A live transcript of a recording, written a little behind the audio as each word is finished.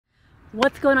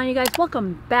What's going on, you guys?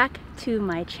 Welcome back to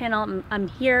my channel. I'm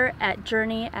here at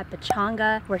Journey at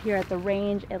Pechanga. We're here at the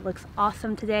range. It looks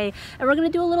awesome today, and we're gonna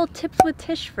do a little tips with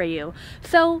Tish for you.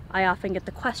 So I often get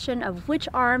the question of which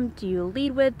arm do you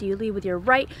lead with? Do you lead with your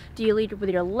right? Do you lead with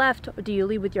your left? Do you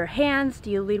lead with your hands?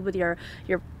 Do you lead with your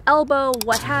elbow?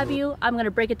 What have you? I'm gonna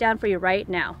break it down for you right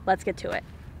now. Let's get to it.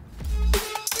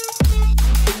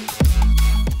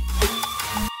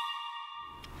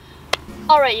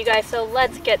 Alright, you guys, so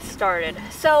let's get started.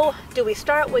 So, do we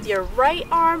start with your right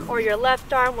arm or your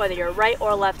left arm, whether you're right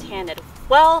or left-handed?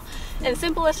 Well, in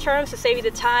simplest terms, to save you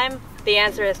the time, the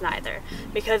answer is neither.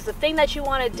 Because the thing that you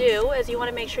want to do is you want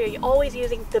to make sure you're always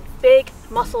using the big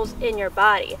muscles in your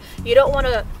body. You don't want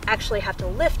to actually have to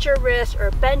lift your wrist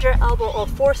or bend your elbow or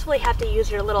forcefully have to use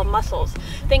your little muscles.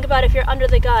 Think about if you're under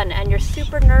the gun and you're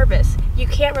super nervous, you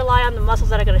can't rely on the muscles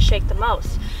that are going to shake the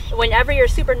most. Whenever you're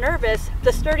super nervous,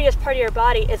 the sturdiest part of your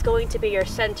body is going to be your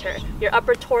center, your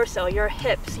upper torso, your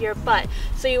hips, your butt.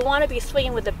 So you want to be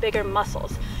swinging with the bigger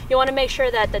muscles. You want to make sure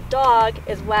that the dog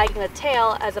is wagging the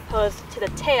tail as opposed to the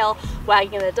tail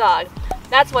wagging the dog.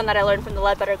 That's one that I learned from the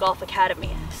Leadbetter Golf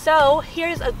Academy. So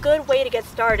here's a good way to get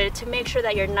started to make sure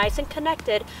that you're nice and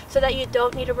connected so that you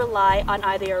don't need to rely on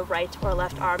either your right or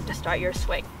left arm to start your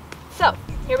swing. So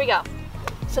here we go.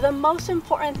 So the most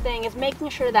important thing is making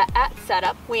sure that at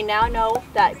setup, we now know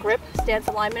that grip, stance,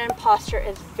 alignment, and posture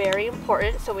is very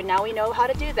important. So now we know how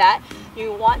to do that.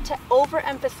 You want to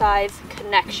overemphasize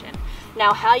connection.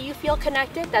 Now, how you feel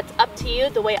connected, that's up to you.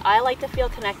 The way I like to feel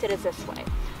connected is this way.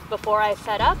 Before I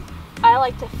set up, I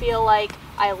like to feel like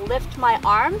I lift my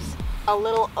arms a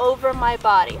little over my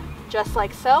body, just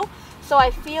like so. So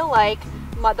I feel like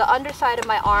the underside of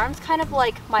my arms, kind of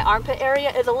like my armpit area,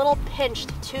 is a little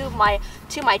pinched to my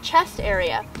chest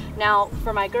area. Now,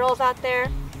 for my girls out there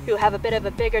who have a bit of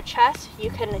a bigger chest,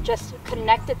 you can just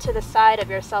connect it to the side of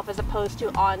yourself as opposed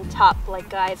to on top like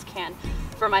guys can.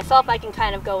 For myself, I can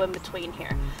kind of go in between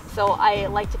here. So I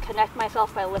like to connect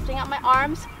myself by lifting up my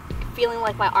arms, feeling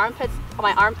like my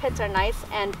armpits are nice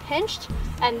and pinched,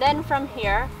 and then from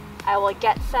here I will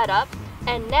get set up,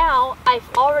 and now I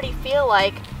already feel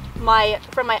like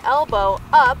from my elbow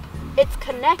up, it's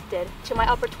connected to my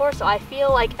upper torso. I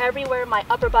feel like everywhere my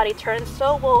upper body turns,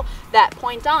 so will that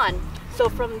point on. So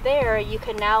from there, you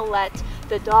can now let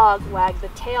the dog wag the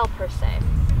tail per se.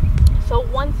 So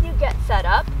once you get set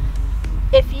up,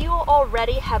 if you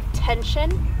already have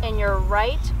tension in your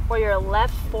right or your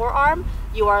left forearm,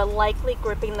 you are likely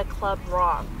gripping the club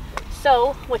wrong.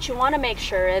 So what you want to make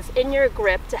sure is in your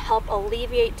grip, to help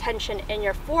alleviate tension in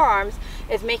your forearms,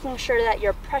 is making sure that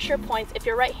your pressure points, if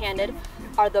you're right-handed,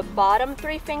 are the bottom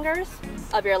 3 fingers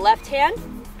of your left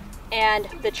hand and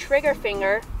the trigger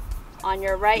finger on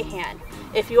your right hand.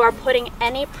 If you are putting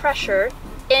any pressure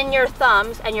in your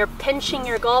thumbs and you're pinching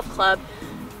your golf club,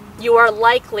 you are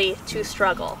likely to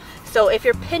struggle. So if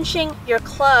you're pinching your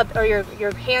club or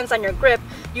your hands on your grip,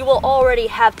 you will already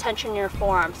have tension in your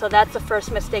forearm. So that's the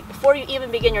first mistake before you even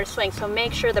begin your swing. So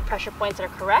make sure the pressure points are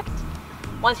correct.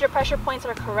 Once your pressure points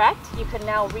are correct, you can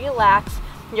now relax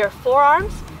your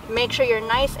forearms. Make sure you're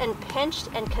nice and pinched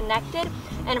and connected.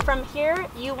 And from here,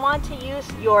 you want to use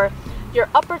your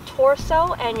upper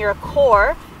torso and your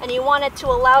core, and you want it to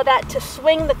allow that to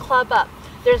swing the club up.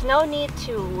 There's no need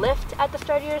to lift at the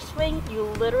start of your swing. You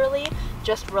literally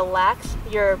just relax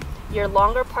your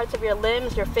longer parts of your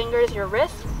limbs, your fingers, your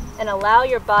wrists, and allow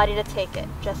your body to take it,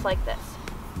 just like this.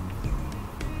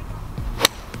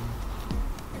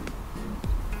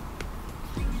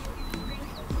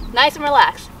 Nice and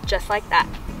relaxed, just like that.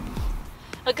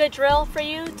 A good drill for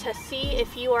you to see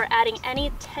if you are adding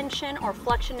any tension or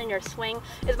flexion in your swing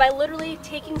is by literally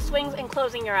taking swings and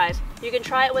closing your eyes. You can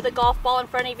try it with a golf ball in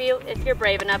front of you if you're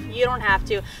brave enough. You don't have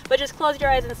to, but just close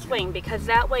your eyes and swing, because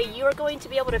that way you are going to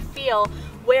be able to feel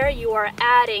where you are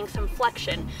adding some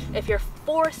flexion. If you're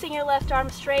forcing your left arm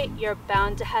straight, you're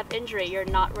bound to have injury. You're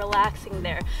not relaxing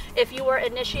there. If you are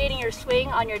initiating your swing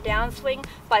on your downswing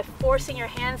by forcing your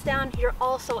hands down, you're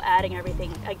also adding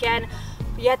everything. Again,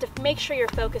 you have to make sure you're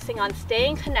focusing on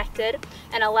staying connected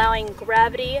and allowing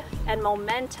gravity and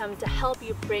momentum to help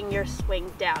you bring your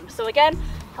swing down. So again,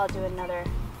 I'll do another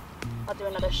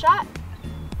shot.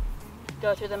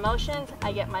 Go through the motions.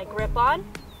 I get my grip on.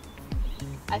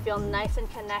 I feel nice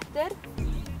and connected.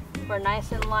 We're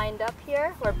nice and lined up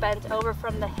here. We're bent over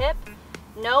from the hip.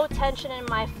 No tension in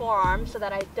my forearm so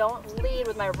that I don't lead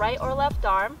with my right or left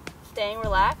arm. Staying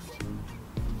relaxed.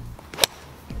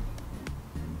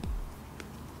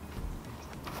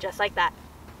 Just like that.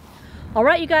 All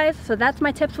right, you guys, so that's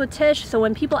my tips with Tish. So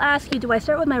when people ask you, do I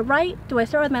start with my right? Do I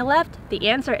start with my left? The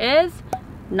answer is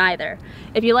neither.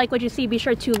 If you like what you see, be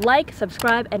sure to like,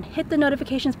 subscribe, and hit the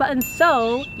notifications button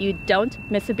so you don't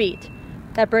miss a beat.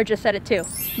 That bird just said it too.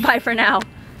 Bye for now.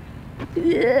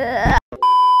 That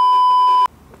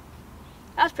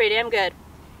was pretty damn good.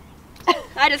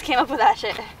 I just came up with that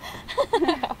shit.